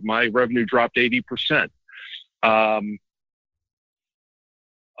 My revenue dropped 80%.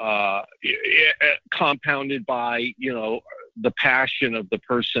 Compounded by, the passion of the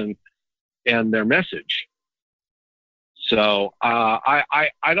person and their message. So I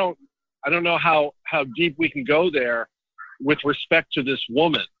don't know how deep we can go there with respect to this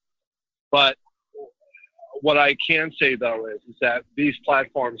woman, but what I can say, though, is that these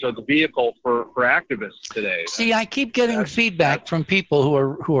platforms are the vehicle for activists today. See, I keep getting feedback from people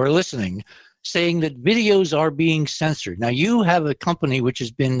who are listening, saying that videos are being censored. Now, you have a company which has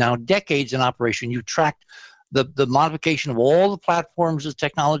been now decades in operation. You tracked the modification of all the platforms as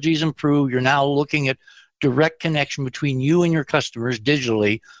technologies improve. You're now looking at direct connection between you and your customers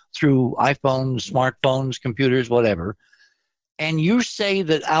digitally through iPhones, smartphones, computers, whatever. And you say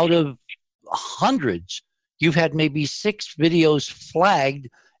that out of hundreds, you've had maybe 6 videos flagged,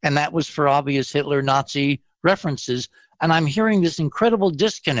 and that was for obvious Hitler, Nazi references. And I'm hearing this incredible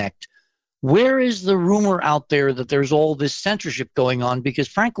disconnect. Where is the rumor out there that there's all this censorship going on? Because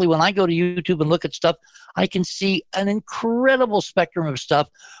frankly, when I go to YouTube and look at stuff, I can see an incredible spectrum of stuff.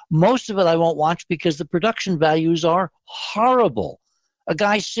 Most of it I won't watch because the production values are horrible. A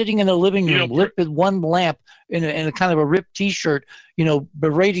guy sitting in a living room, lit with one lamp in a kind of a ripped T-shirt,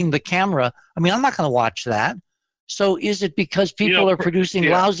 berating the camera. I mean, I'm not going to watch that. So is it because people are producing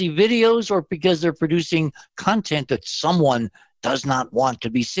lousy videos, or because they're producing content that someone does not want to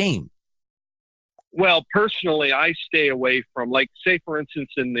be seen? Well, personally, I stay away from, like, say, for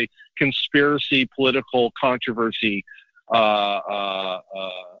instance, in the conspiracy political controversy aisle,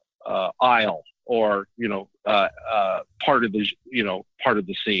 or part of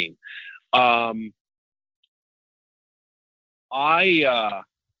the scene. I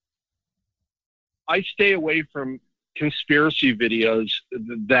stay away from conspiracy videos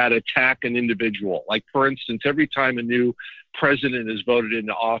that attack an individual. Like, for instance, every time a new president is voted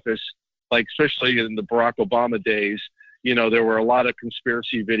into office, like especially in the Barack Obama days, there were a lot of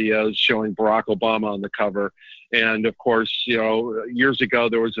conspiracy videos showing Barack Obama on the cover. And of course, years ago,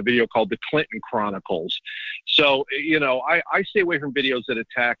 there was a video called the Clinton Chronicles. So, I stay away from videos that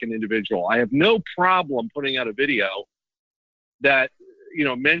attack an individual. I have no problem putting out a video that,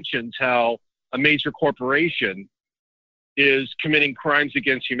 mentions how a major corporation is committing crimes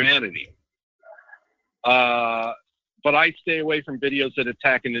against humanity. But I stay away from videos that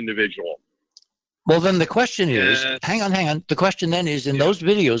attack an individual. Well, then the question is, hang on. The question then is, in those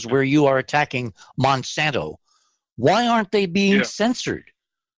videos where you are attacking Monsanto, why aren't they being censored?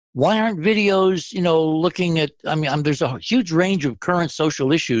 Why aren't videos, looking at, there's a huge range of current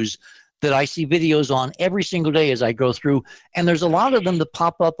social issues that I see videos on every single day as I go through. And there's a lot of them that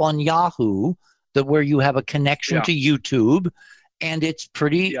pop up on Yahoo, that where you have a connection to YouTube, and it's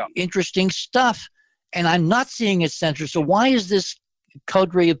pretty interesting stuff. And I'm not seeing it censored. So why is this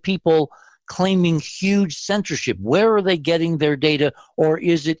cadre of people claiming huge censorship? Where are they getting their data? Or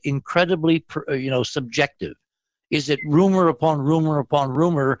is it incredibly, subjective? Is it rumor upon rumor upon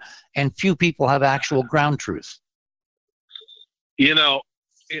rumor, and few people have actual ground truth? In all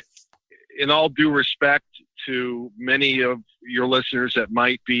due respect to many of your listeners that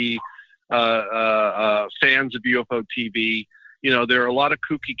might be fans of UFO TV, there are a lot of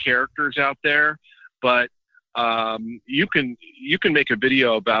kooky characters out there, but you can make a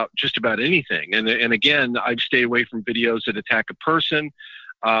video about just about anything. And again, I'd stay away from videos that attack a person.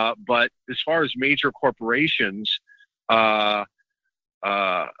 But as far as major corporations, either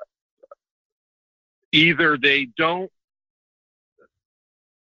they don't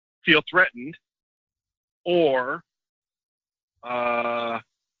feel threatened, or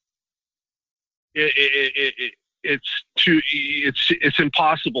it's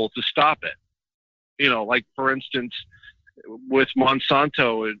impossible to stop it. Like for instance, with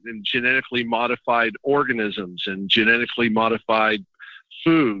Monsanto and genetically modified organisms and genetically modified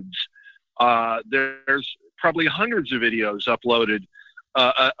foods, there's probably hundreds of videos uploaded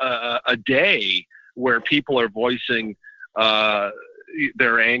a day where people are voicing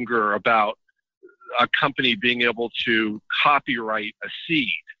their anger about a company being able to copyright a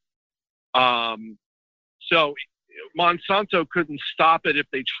seed. So Monsanto couldn't stop it if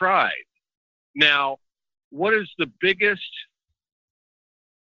they tried. Now, what is the biggest?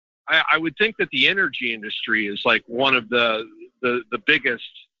 I would think that the energy industry is like one of the biggest,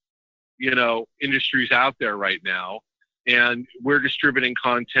 industries out there right now, and we're distributing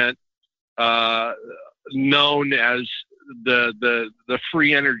content known as the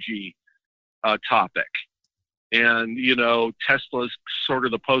free energy topic. And, Tesla's sort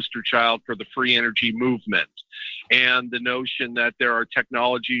of the poster child for the free energy movement, and the notion that there are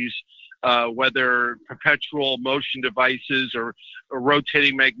technologies, whether perpetual motion devices or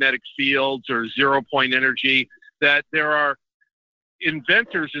rotating magnetic fields or 0-point energy, that there are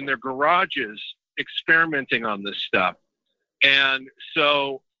inventors in their garages experimenting on this stuff. And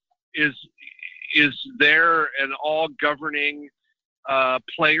so is there an all-governing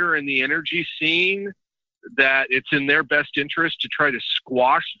player in the energy scene that it's in their best interest to try to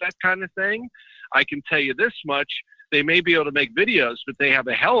squash that kind of thing? I can tell you this much: they may be able to make videos, but they have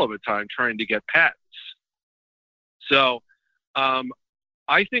a hell of a time trying to get patents. So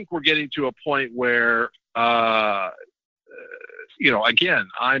I think we're getting to a point where, again,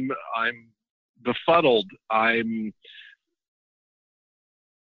 I'm befuddled. I'm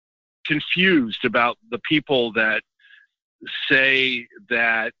confused about the people that say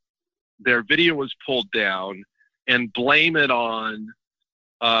that their video was pulled down and blame it on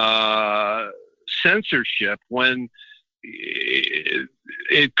censorship, when it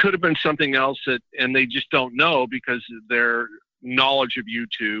could have been something else, and they just don't know because their knowledge of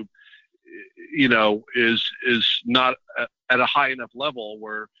YouTube, is not at a high enough level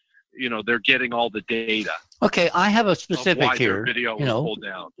where, they're getting all the data. Okay, I have a specific here. Video was pulled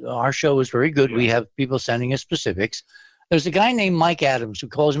down. Our show is very good. Yeah. We have people sending us specifics. There's a guy named Mike Adams who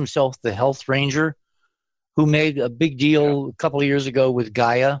calls himself the Health Ranger, who made a big deal a couple of years ago with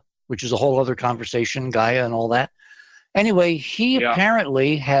Gaia, which is a whole other conversation, Gaia and all that. Anyway, he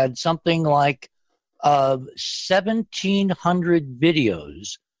apparently had something like 1,700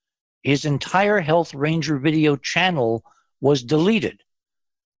 videos. His entire Health Ranger video channel was deleted.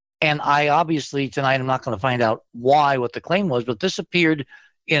 And I obviously, tonight, I'm not going to find out what the claim was, but this appeared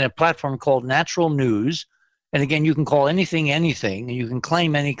in a platform called Natural News. And again, you can call anything, and you can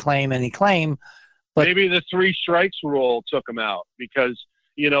claim any claim. But maybe the 3 strikes rule took them out, because,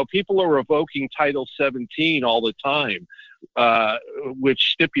 people are revoking Title 17 all the time,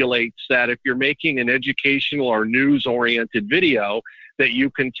 which stipulates that if you're making an educational or news-oriented video, that you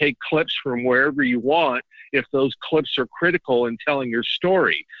can take clips from wherever you want if those clips are critical in telling your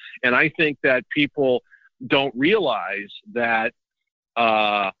story. And I think that people don't realize that,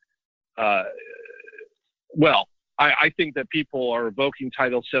 I think that people are revoking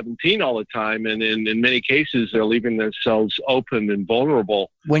Title 17 all the time, and in many cases, they're leaving themselves open and vulnerable.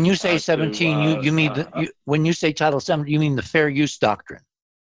 When you say 17, you mean when you say Title 17, you mean the Fair Use Doctrine?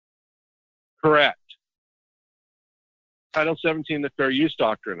 Correct. Title 17, the Fair Use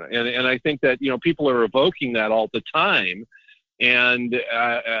Doctrine, and I think that people are revoking that all the time, and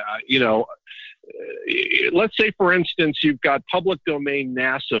let's say, for instance, you've got public domain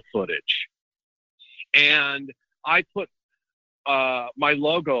NASA footage, and I put my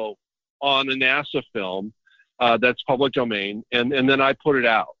logo on a NASA film that's public domain, and then I put it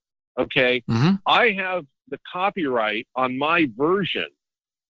out. Okay. Mm-hmm. I have the copyright on my version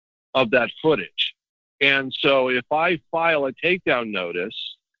of that footage. And so if I file a takedown notice,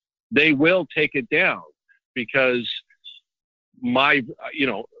 they will take it down because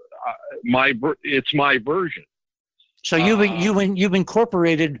it's my version. So you've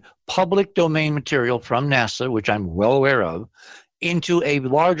incorporated public domain material from NASA, which I'm well aware of, into a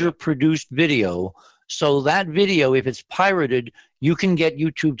larger produced video. So that video, if it's pirated, you can get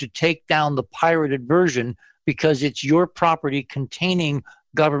YouTube to take down the pirated version because it's your property containing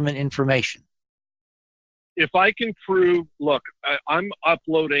government information. If I can prove, look, I'm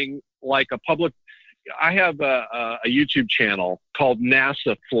uploading like a public, I have a YouTube channel called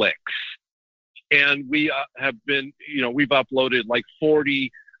NASA Flicks. And we have been, we've uploaded like 40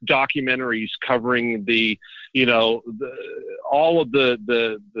 documentaries covering all of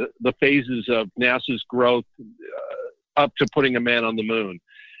the phases of NASA's growth up to putting a man on the moon.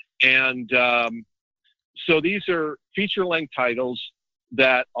 And so these are feature-length titles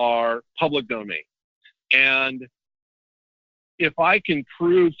that are public domain. And if I can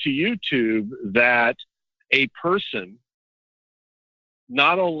prove to YouTube that a person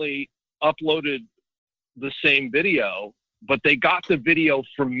not only uploaded the same video, but they got the video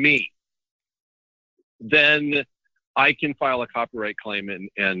from me, then I can file a copyright claim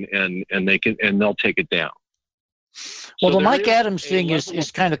and they'll take it down. Well, So the Mike Adams thing is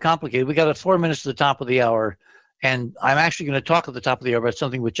is kind of complicated. We got 4 minutes to the top of the hour, and I'm actually going to talk at the top of the hour about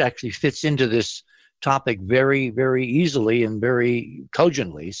something which actually fits into this topic very, very easily and very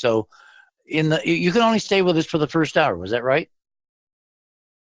cogently. So you can only stay with us for the first hour. Was that right?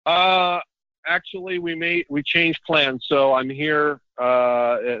 Actually, we changed plans, so I'm here.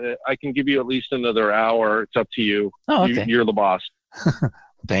 I can give you at least another hour. It's up to you. Oh, okay. You're the boss.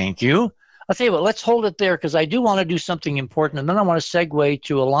 Thank you. I'll tell you what, let's hold it there because I do want to do something important, and then I want to segue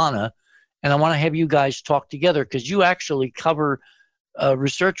to Alana, and I want to have you guys talk together because you actually cover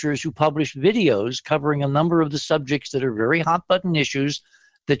researchers who publish videos covering a number of the subjects that are very hot-button issues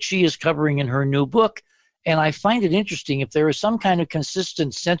that she is covering in her new book. And I find it interesting if there is some kind of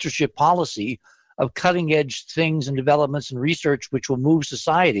consistent censorship policy of cutting-edge things and developments and research which will move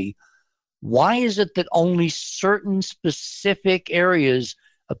society, why is it that only certain specific areas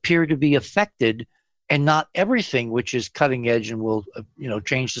appear to be affected and not everything which is cutting edge and will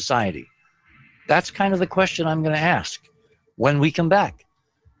change society? That's kind of the question I'm going to ask when we come back.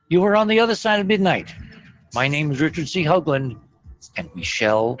 You are on the other side of midnight. My name is Richard C. Hoagland, and we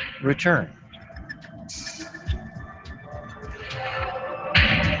shall return.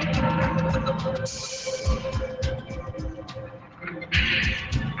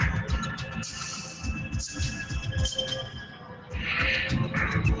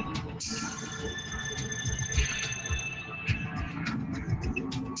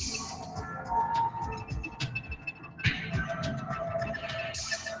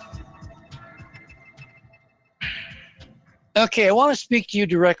 Okay, I want to speak to you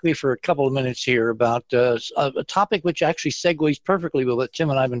directly for a couple of minutes here about a topic which actually segues perfectly with what Tim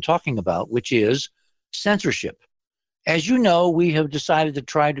and I have been talking about, which is censorship. As you know, we have decided to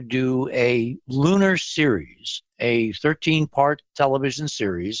try to do a lunar series, a 13-part television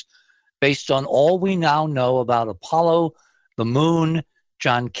series based on all we now know about Apollo, the moon,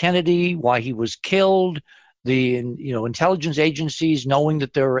 John Kennedy, why he was killed, the intelligence agencies knowing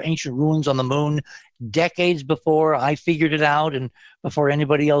that there were ancient ruins on the moon decades before I figured it out and before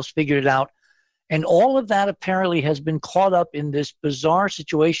anybody else figured it out. And all of that apparently has been caught up in this bizarre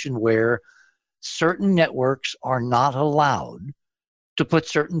situation where certain networks are not allowed to put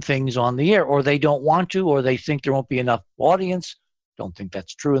certain things on the air, or they don't want to, or they think there won't be enough audience. Don't think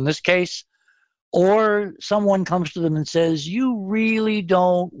that's true in this case. Or someone comes to them and says, you really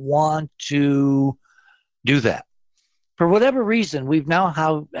don't want to do that. For whatever reason, we've now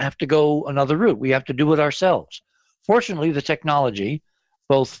have to go another route. We have to do it ourselves. Fortunately, the technology,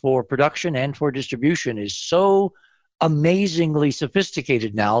 both for production and for distribution, is so amazingly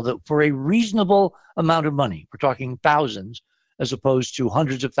sophisticated now that for a reasonable amount of money, we're talking thousands as opposed to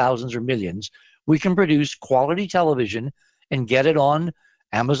hundreds of thousands or millions, we can produce quality television and get it on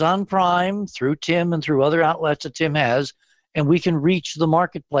Amazon Prime through Tim and through other outlets that Tim has, and we can reach the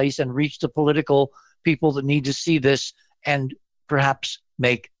marketplace and reach the political people that need to see this and perhaps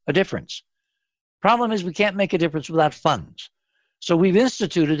make a difference. Problem is we can't make a difference without funds. So we've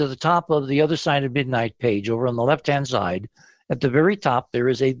instituted at the top of the Other Side of Midnight page over on the left-hand side, at the very top, there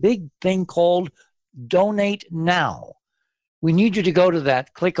is a big thing called Donate Now. We need you to go to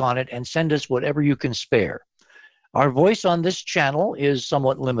that, click on it, and send us whatever you can spare. Our voice on this channel is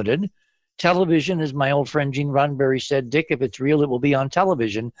somewhat limited. Television, as my old friend Gene Roddenberry said, Dick, if it's real, it will be on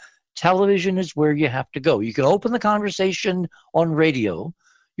television. Television is where you have to go. You can open the conversation on radio.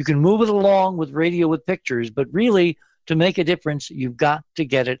 You can move it along with radio with pictures, but really, to make a difference, you've got to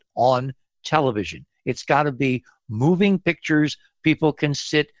get it on television. It's got to be moving pictures people can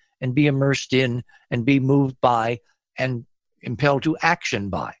sit and be immersed in and be moved by and impelled to action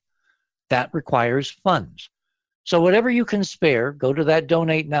by. That requires funds. So whatever you can spare, go to that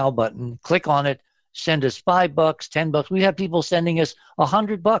Donate Now button, click on it, send us $5, $10. We have people sending us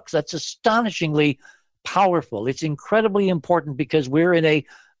 $100. That's astonishingly powerful. It's incredibly important because we're in a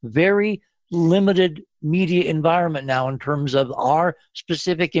very limited media environment now in terms of our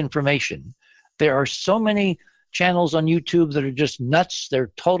specific information. There are so many channels on YouTube that are just nuts.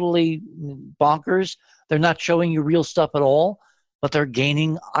 They're totally bonkers. They're not showing you real stuff at all, but they're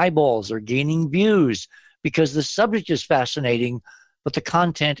gaining eyeballs, they're gaining views because the subject is fascinating, but the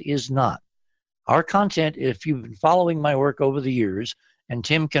content is not. Our content, if you've been following my work over the years, and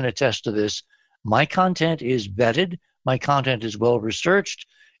Tim can attest to this, my content is vetted, my content is well researched,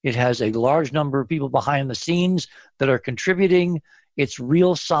 it has a large number of people behind the scenes that are contributing, it's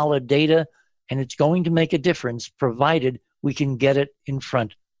real solid data, and it's going to make a difference provided we can get it in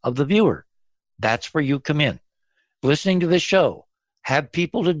front of the viewer. That's where you come in. Listening to this show, have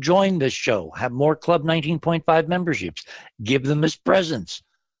people to join this show, have more Club 19.5 memberships, give them as presents,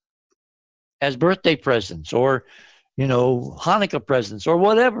 as birthday presents, or, Hanukkah presents, or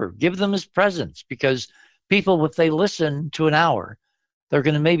whatever. Give them as presents, because people, if they listen to an hour, they're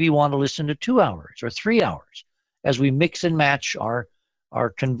going to maybe want to listen to 2 hours or 3 hours as we mix and match our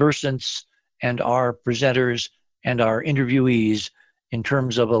conversants and our presenters and our interviewees in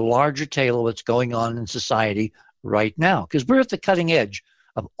terms of a larger tale of what's going on in society right now. Because we're at the cutting edge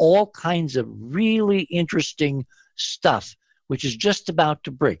of all kinds of really interesting stuff, which is just about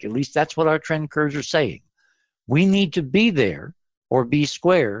to break. At least that's what our trend curves are saying. We need to be there, or be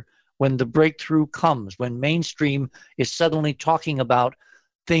square, when the breakthrough comes, when mainstream is suddenly talking about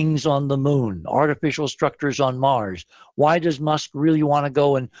things on the moon, artificial structures on Mars. Why does Musk really want to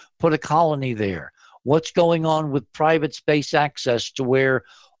go and put a colony there? What's going on with private space access to where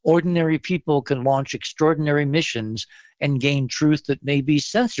ordinary people can launch extraordinary missions and gain truth that may be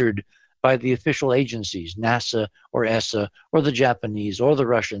censored by the official agencies, NASA or ESA or the Japanese or the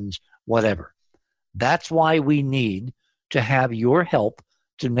Russians, whatever. That's why we need to have your help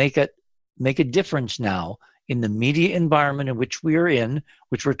to make a difference now in the media environment in which we are in,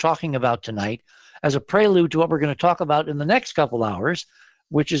 which we're talking about tonight, as a prelude to what we're going to talk about in the next couple hours,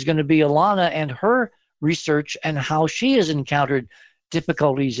 which is going to be Alana and her research and how she has encountered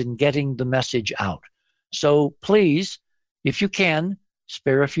difficulties in getting the message out. So please, if you can,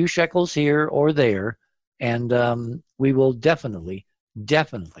 spare a few shekels here or there, and we will definitely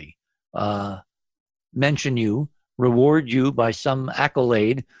mention you, reward you by some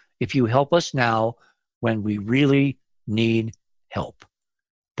accolade if you help us now when we really need help.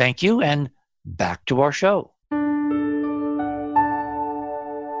 Thank you, and back to our show.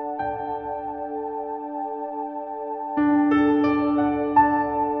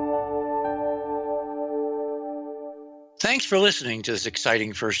 Thanks for listening to this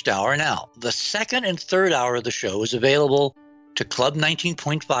exciting first hour. Now, the second and third hour of the show is available to Club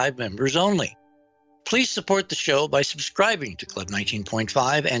 19.5 members only. Please support the show by subscribing to Club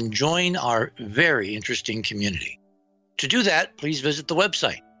 19.5 and join our very interesting community. To do that, please visit the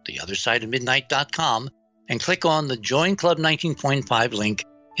website, theothersideofmidnight.com, and click on the Join Club 19.5 link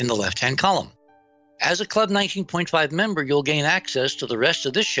in the left-hand column. As a Club 19.5 member, you'll gain access to the rest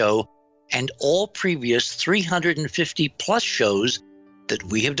of this show and all previous 350-plus shows that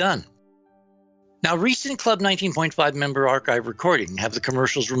we have done. Now, recent Club 19.5 member archive recording have the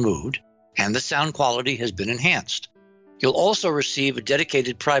commercials removed, and the sound quality has been enhanced. You'll also receive a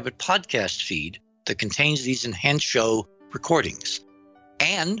dedicated private podcast feed that contains these enhanced show recordings.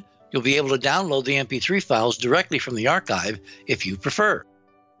 And you'll be able to download the MP3 files directly from the archive if you prefer.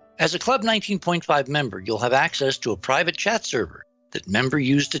 As a Club 19.5 member, you'll have access to a private chat server that members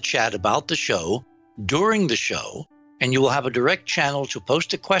use to chat about the show during the show, and you will have a direct channel to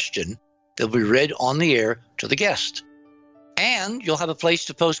post a question that will be read on the air to the guest. And you'll have a place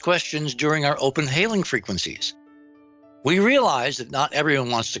to post questions during our open hailing frequencies. We realize that not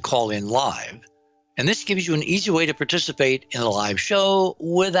everyone wants to call in live, and this gives you an easy way to participate in a live show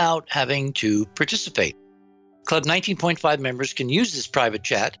without having to participate. Club 19.5 members can use this private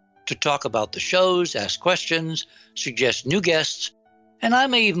chat to talk about the shows, ask questions, suggest new guests, and I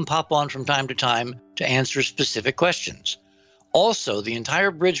may even pop on from time to time to answer specific questions. Also, the entire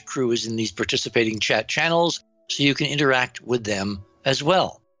Bridge crew is in these participating chat channels, so you can interact with them as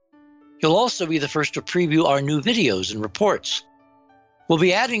well. You'll also be the first to preview our new videos and reports. We'll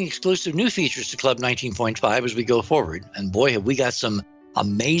be adding exclusive new features to Club 19.5 as we go forward, and boy, have we got some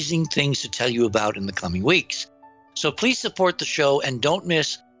amazing things to tell you about in the coming weeks. So please support the show and don't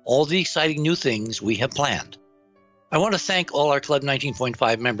miss all the exciting new things we have planned. I want to thank all our Club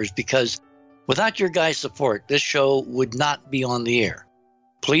 19.5 members because without your guys' support, this show would not be on the air.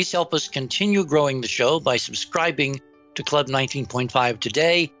 Please help us continue growing the show by subscribing to Club 19.5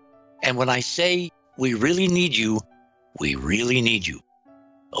 today. And when I say we really need you, we really need you.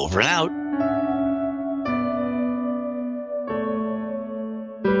 Over and out.